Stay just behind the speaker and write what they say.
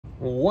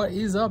What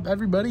is up,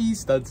 everybody?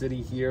 Stud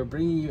City here,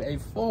 bringing you a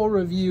full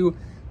review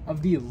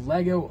of the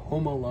Lego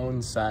Home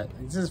Alone set.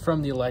 This is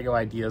from the Lego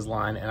Ideas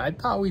line, and I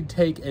thought we'd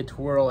take a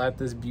twirl at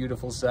this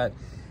beautiful set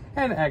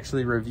and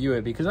actually review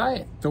it because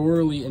I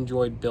thoroughly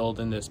enjoyed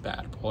building this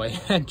bad boy.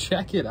 And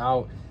check it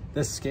out,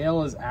 the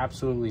scale is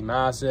absolutely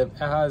massive. It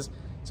has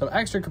some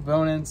extra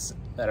components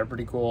that are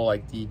pretty cool,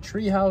 like the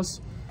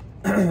treehouse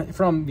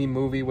from the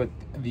movie with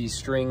the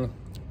string,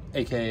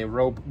 aka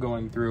rope,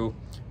 going through.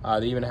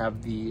 They even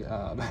have the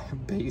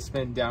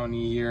basement down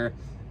here,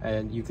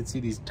 and you can see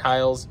these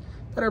tiles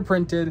that are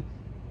printed.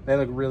 They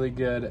look really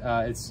good.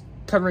 It's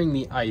covering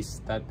the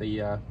ice that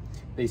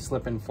they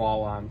slip and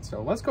fall on.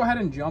 So let's go ahead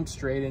and jump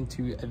straight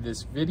into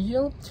this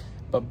video.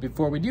 But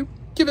before we do,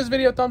 give this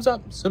video a thumbs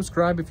up,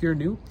 subscribe if you're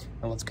new,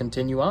 and let's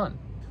continue on.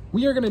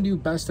 We are going to do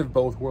best of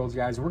both worlds,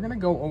 guys. We're going to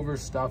go over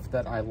stuff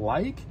that I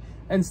like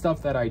and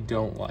stuff that I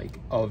don't like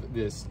of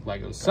this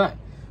Lego set.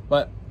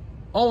 But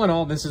all in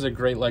all, this is a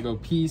great Lego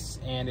piece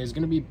and is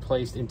going to be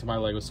placed into my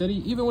Lego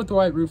city. Even with the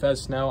white roof as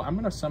snow, I'm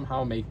going to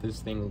somehow make this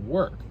thing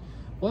work.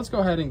 Well, let's go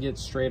ahead and get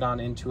straight on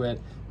into it.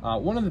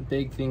 One of the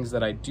big things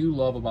that I do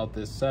love about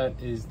this set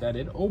is that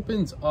it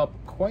opens up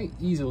quite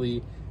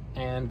easily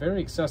and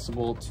very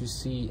accessible to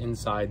see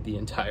inside the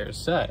entire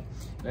set.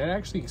 And it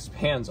actually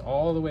expands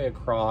all the way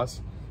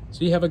across,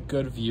 so you have a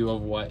good view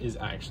of what is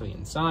actually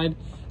inside,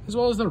 as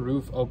well as the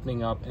roof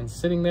opening up and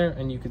sitting there,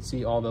 and you can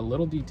see all the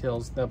little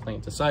details that play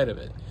into the side of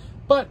it.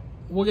 But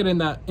we'll get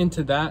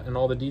into that and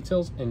all the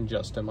details in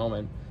just a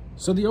moment.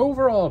 So the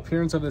overall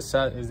appearance of this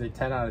set is a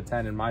 10 out of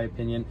 10 in my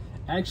opinion.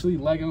 Actually,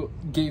 Lego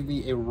gave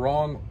me a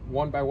wrong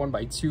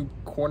 1x1x2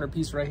 corner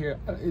piece right here.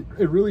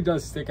 It really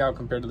does stick out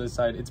compared to this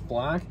side. It's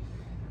black.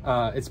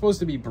 It's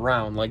supposed to be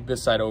brown like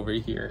this side over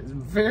here. It's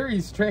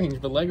very strange,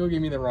 but Lego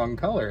gave me the wrong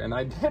color and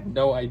I have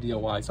no idea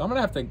why. So I'm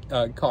gonna have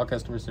to call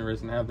customer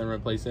service and have them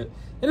replace it.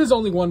 It is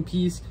only one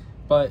piece,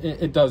 but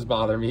it does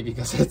bother me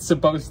because it's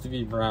supposed to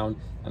be brown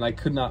and I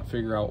could not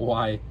figure out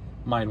why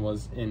mine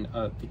was in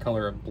the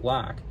color of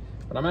black.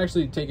 But I'm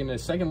actually taking a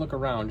second look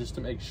around just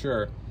to make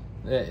sure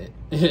that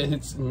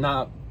it's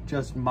not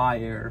just my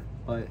error,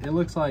 but it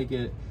looks like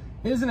it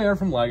is an error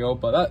from Lego.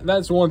 But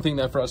that's one thing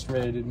that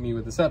frustrated me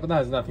with the set, but that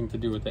has nothing to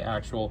do with the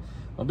actual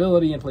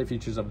ability and play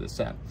features of this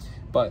set.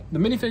 But the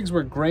minifigs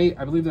were great.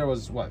 I believe there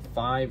was, what,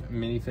 5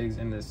 minifigs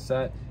in this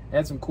set. It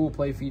had some cool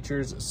play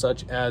features,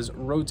 such as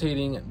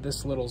rotating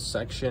this little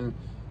section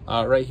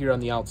right here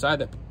on the outside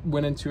that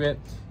went into it.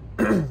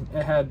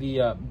 It had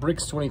the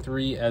Bricks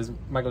 23 as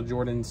Michael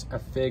Jordan's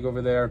fig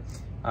over there,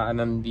 and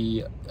then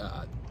the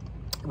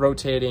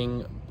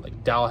rotating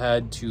like dowel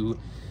head to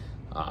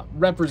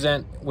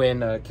represent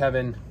when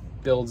Kevin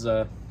builds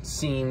a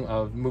scene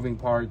of moving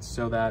parts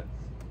so that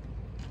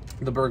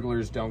the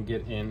burglars don't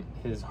get in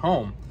his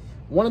home.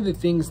 One of the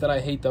things that I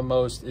hate the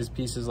most is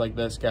pieces like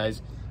this,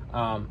 guys.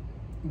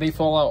 They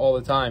fall out all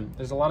the time.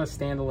 There's a lot of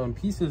standalone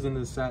pieces in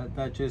this set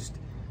that just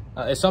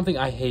is something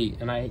I hate,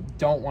 and I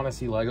don't want to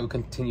see Lego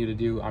continue to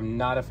do. I'm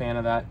not a fan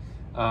of that.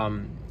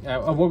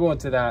 We'll go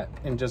into that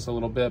in just a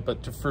little bit,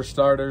 but for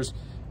starters,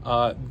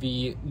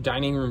 the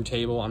dining room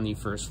table on the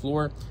first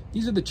floor.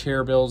 These are the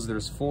chair builds.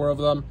 There's 4 of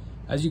them.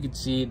 As you can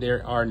see,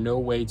 there are no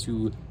way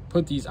to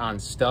put these on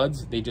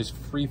studs. They just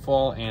free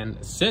fall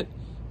and sit,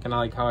 kind of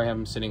like how I have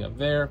them sitting up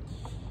there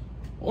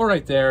or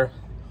right there.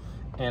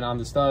 And on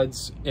the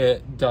studs,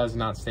 it does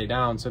not stay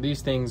down. So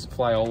these things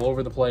fly all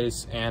over the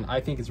place, and I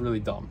think it's really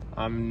dumb.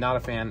 I'm not a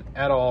fan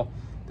at all.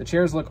 The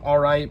chairs look all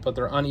right, but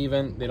they're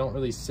uneven. They don't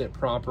really sit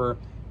proper.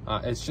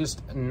 It's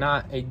just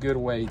not a good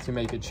way to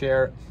make a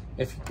chair,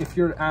 if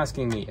you're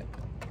asking me.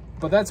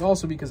 But that's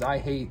also because I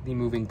hate the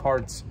moving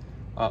parts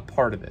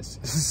part of this.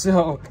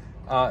 So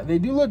they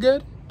do look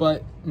good,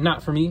 but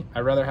not for me.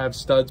 I'd rather have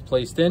studs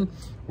placed in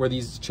where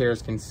these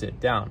chairs can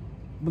sit down.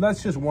 But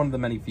that's just one of the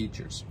many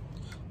features.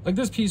 Like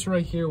this piece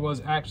right here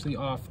was actually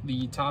off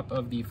the top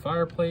of the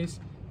fireplace.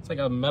 It's like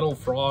a metal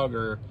frog,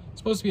 or it's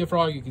supposed to be a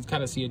frog. You can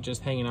kind of see it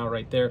just hanging out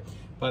right there.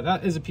 But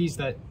that is a piece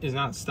that is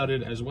not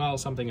studded as well,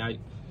 something I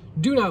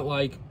do not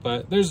like.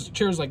 But there's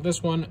chairs like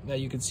this one that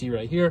you can see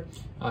right here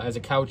as a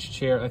couch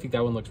chair. I think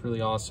that one looks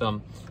really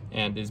awesome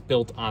and is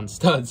built on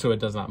studs, so it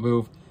does not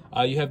move.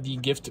 You have the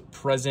gift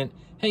present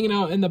hanging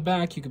out in the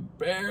back. You can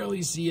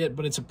barely see it,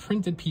 but it's a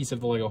printed piece of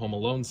the Lego Home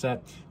Alone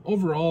set.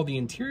 Overall, the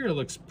interior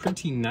looks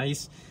pretty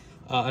nice.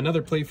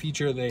 Another play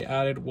feature they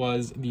added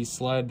was the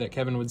sled that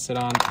Kevin would sit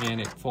on,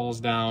 and it falls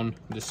down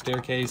the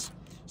staircase.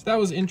 So that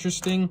was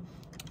interesting.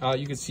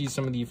 You can see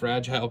some of the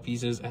fragile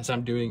pieces as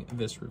I'm doing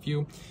this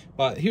review.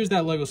 But here's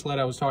that Lego sled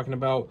I was talking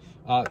about.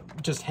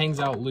 Just hangs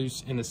out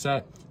loose in the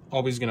set.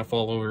 Always going to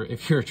fall over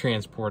if you're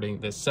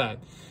transporting this set.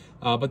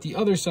 But the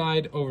other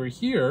side over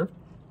here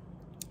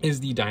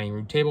is the dining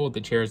room table with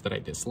the chairs that I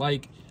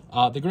dislike.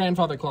 The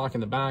grandfather clock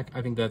in the back,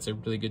 I think that's a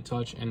really good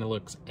touch, and it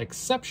looks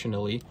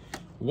exceptionally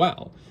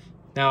well.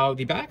 Now,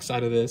 the back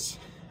side of this,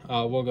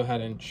 we'll go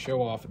ahead and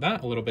show off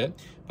that a little bit,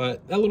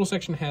 but that little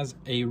section has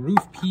a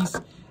roof piece,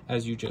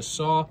 as you just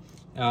saw,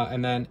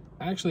 and then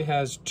actually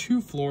has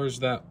 2 floors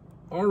that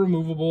are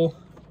removable,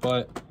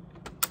 but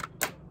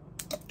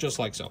just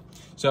like so.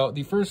 So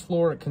the first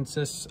floor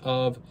consists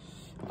of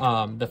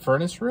the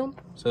furnace room.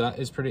 So that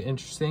is pretty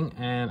interesting.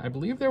 And I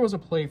believe there was a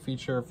play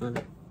feature for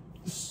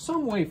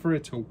some way for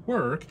it to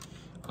work,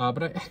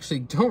 but I actually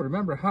don't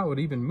remember how it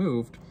even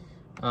moved.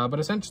 But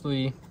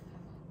essentially,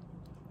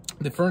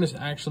 the furnace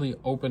actually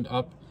opened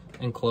up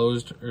and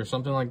closed or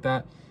something like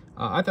that.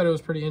 I thought it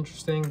was pretty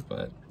interesting,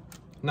 but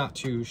not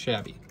too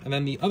shabby. And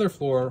then the other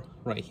floor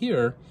right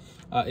here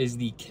is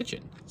the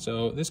kitchen.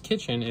 So this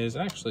kitchen is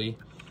actually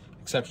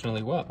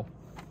exceptionally well.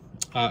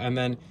 And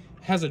then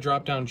has a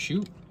drop-down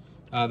chute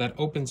that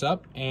opens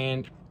up,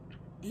 and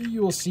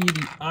you will see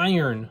the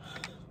iron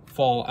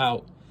fall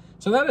out.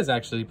 So that is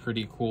actually a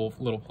pretty cool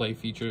little play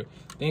feature.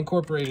 They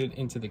incorporated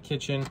into the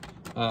kitchen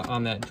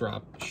on that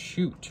drop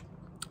chute.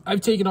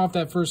 I've taken off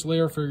that first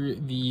layer for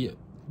the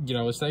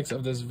aesthetics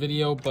of this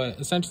video, but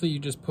essentially you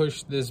just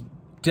push this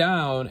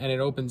down and it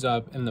opens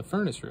up in the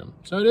furnace room.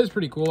 So it is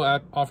pretty cool.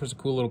 It offers a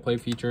cool little play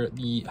feature.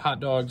 The hot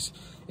dogs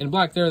in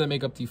black there that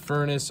make up the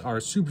furnace are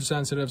super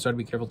sensitive, so I'd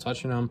be careful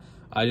touching them.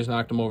 I just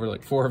knocked them over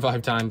like 4 or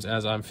 5 times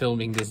as I'm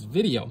filming this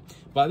video.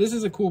 But this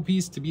is a cool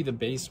piece to be the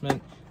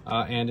basement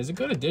and is a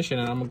good addition,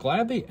 and I'm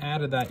glad they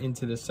added that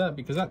into the set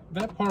because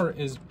that part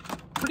is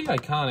pretty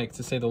iconic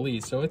to say the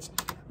least. So it's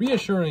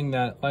reassuring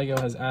that LEGO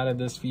has added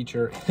this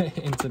feature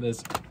into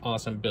this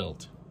awesome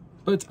build.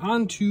 But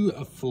on to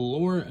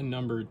floor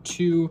number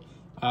 2,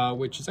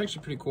 which is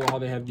actually pretty cool how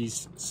they have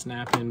these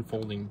snap-in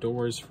folding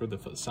doors for the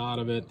facade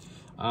of it.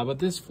 But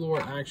this floor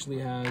actually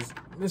has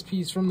this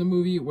piece from the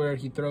movie where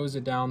he throws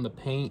it down the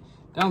paint,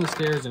 down the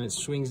stairs, and it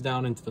swings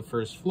down into the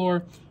first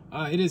floor.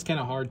 It is kind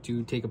of hard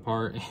to take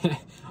apart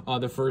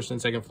the first and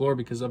second floor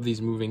because of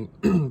these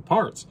moving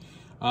parts.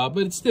 But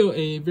it's still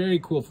a very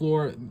cool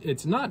floor.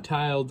 It's not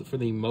tiled for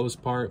the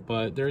most part,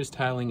 but there is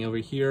tiling over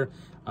here.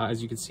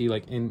 As you can see,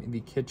 like in the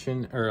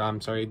kitchen, or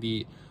I'm sorry,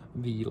 the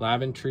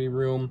lavatory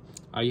room,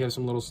 you have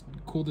some little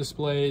cool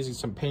displays,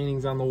 some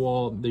paintings on the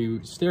wall, the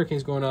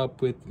staircase going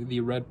up with the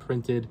red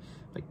printed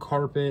like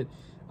carpet,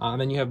 and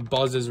then you have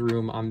Buzz's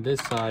room on this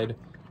side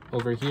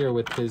over here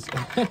with his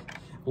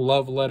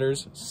love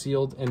letters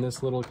sealed in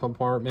this little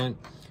compartment.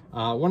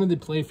 One of the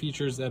play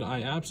features that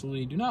I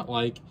absolutely do not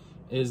like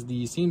is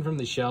the scene from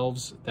the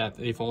shelves that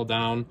they fall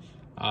down.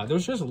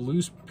 There's just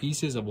loose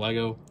pieces of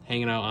Lego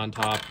hanging out on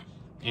top,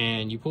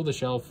 and you pull the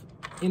shelf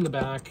in the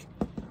back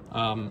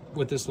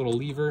with this little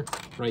lever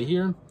right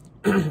here,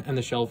 and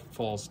the shelf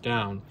falls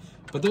down.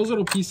 But those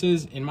little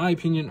pieces, in my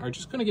opinion, are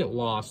just gonna get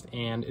lost,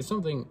 and it's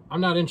something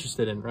I'm not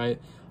interested in, right?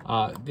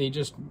 They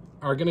just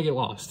are gonna get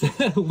lost.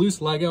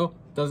 Loose Lego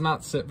does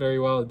not sit very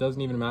well. It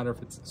doesn't even matter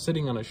if it's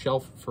sitting on a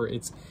shelf for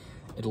its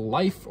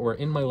life or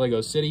in my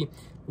Lego city.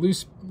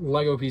 Loose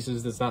Lego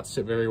pieces does not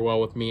sit very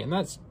well with me, and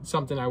that's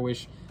something I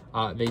wish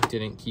they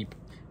didn't keep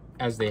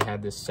as they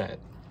had this set.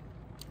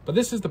 But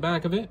this is the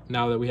back of it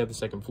now that we have the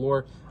second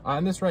floor.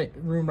 And this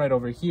room right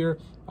over here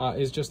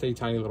is just a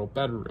tiny little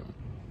bedroom.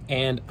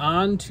 And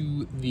on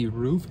to the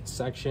roof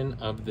section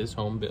of this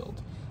home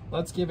build.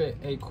 Let's give it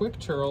a quick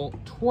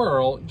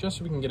twirl just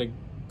so we can get a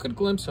good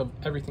glimpse of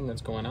everything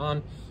that's going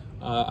on.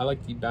 I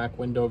like the back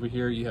window over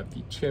here. You have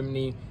the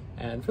chimney,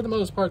 and for the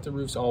most part the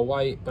roof's all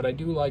white, but I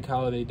do like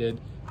how they did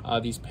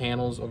these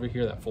panels over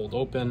here that fold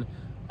open.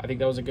 I think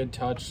that was a good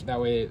touch.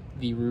 That way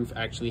the roof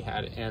actually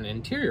had an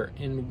interior,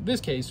 in this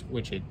case,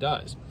 which it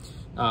does.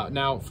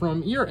 Now,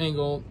 from your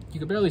angle, you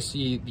can barely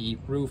see the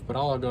roof, but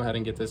I'll go ahead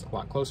and get this a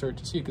lot closer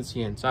just so you can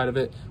see inside of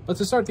it. But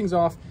to start things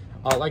off,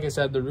 like I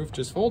said, the roof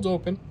just folds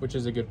open, which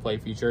is a good play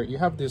feature. You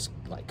have this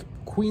like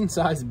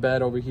queen-size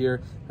bed over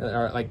here,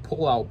 or like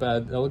pull-out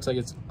bed that looks like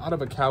it's out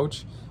of a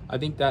couch. I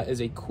think that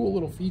is a cool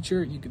little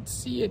feature. You can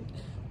see it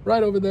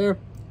right over there.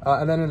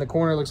 And then in the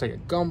corner, it looks like a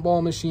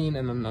gumball machine.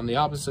 And then on the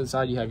opposite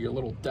side, you have your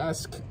little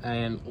desk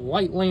and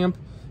light lamp,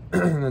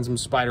 and then some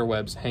spider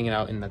webs hanging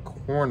out in the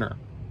corner.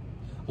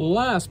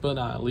 Last but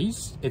not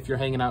least, if you're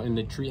hanging out in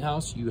the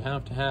treehouse, you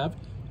have to have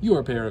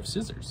your pair of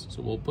scissors.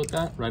 So we'll put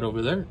that right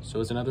over there. So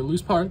it's another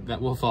loose part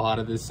that will fall out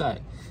of this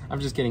set.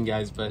 I'm just kidding,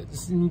 guys, but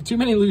too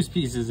many loose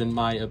pieces in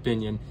my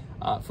opinion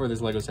for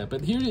this Lego set.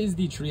 But here is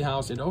the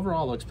treehouse. It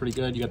overall looks pretty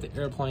good. You got the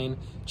airplane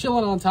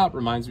chilling on top.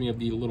 Reminds me of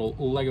the little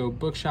Lego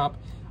bookshop.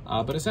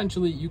 But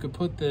essentially, you could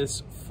put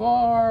this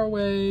far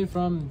away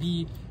from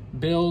the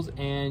build,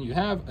 and you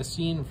have a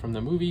scene from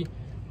the movie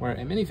where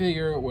a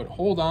minifigure would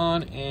hold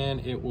on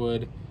and it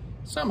would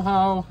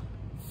somehow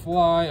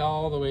fly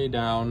all the way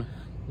down.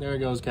 There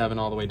goes Kevin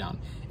all the way down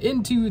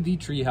into the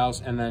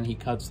treehouse, and then he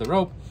cuts the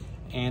rope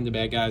and the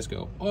bad guys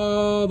go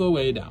all the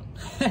way down.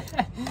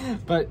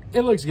 But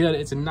it looks good.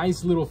 It's a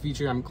nice little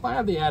feature. I'm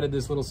glad they added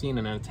this little scene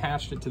and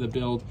attached it to the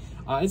build.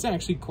 It's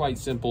actually quite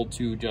simple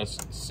to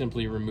just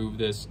simply remove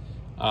this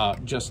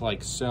just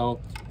like so.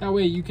 That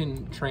way you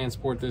can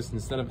transport this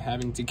instead of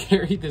having to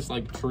carry this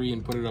like tree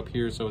and put it up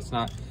here so it's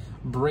not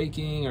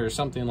breaking or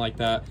something like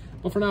that.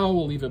 But for now,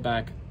 we'll leave it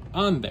back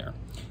on there.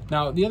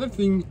 Now, the other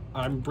thing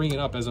I'm bringing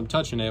up as I'm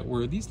touching it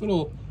were these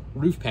little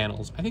roof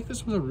panels. I think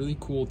this was a really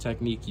cool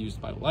technique used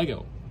by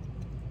Lego.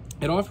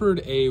 It offered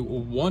a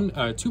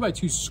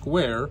 2x2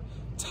 square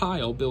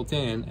tile built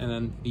in, and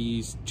then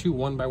these two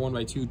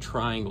 1x1x2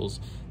 triangles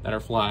that are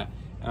flat.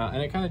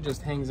 And it kind of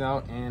just hangs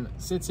out and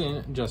sits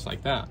in just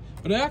like that.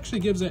 But it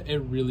actually gives it a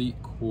really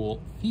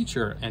cool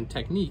feature and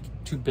technique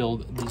to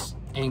build these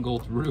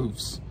angled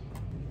roofs.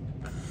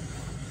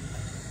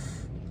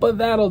 But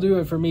that'll do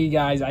it for me,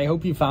 guys. I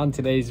hope you found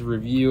today's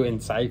review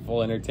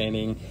insightful,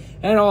 entertaining,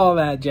 and all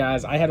that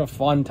jazz. I had a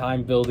fun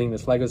time building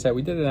this Lego set.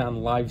 We did it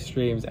on live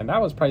streams, and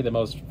that was probably the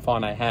most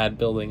fun I had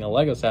building a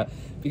Lego set,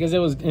 because it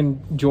was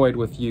enjoyed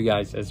with you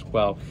guys as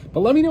well.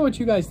 But let me know what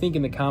you guys think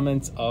in the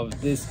comments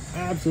of this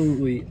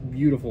absolutely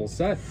beautiful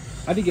set.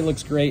 I think it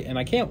looks great, and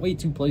I can't wait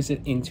to place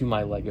it into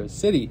my Lego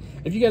city.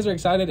 If you guys are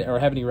excited or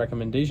have any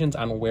recommendations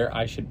on where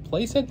I should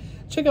place it,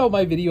 check out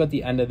my video at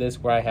the end of this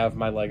where I have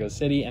my Lego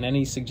city and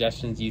any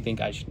suggestions you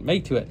think I should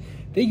make to it.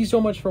 Thank you so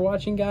much for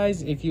watching,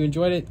 guys. If you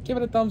enjoyed it, give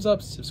it a thumbs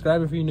up,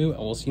 subscribe if you're new, and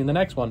we'll see you in the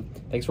next one.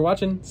 Thanks for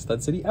watching.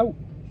 Stud City out.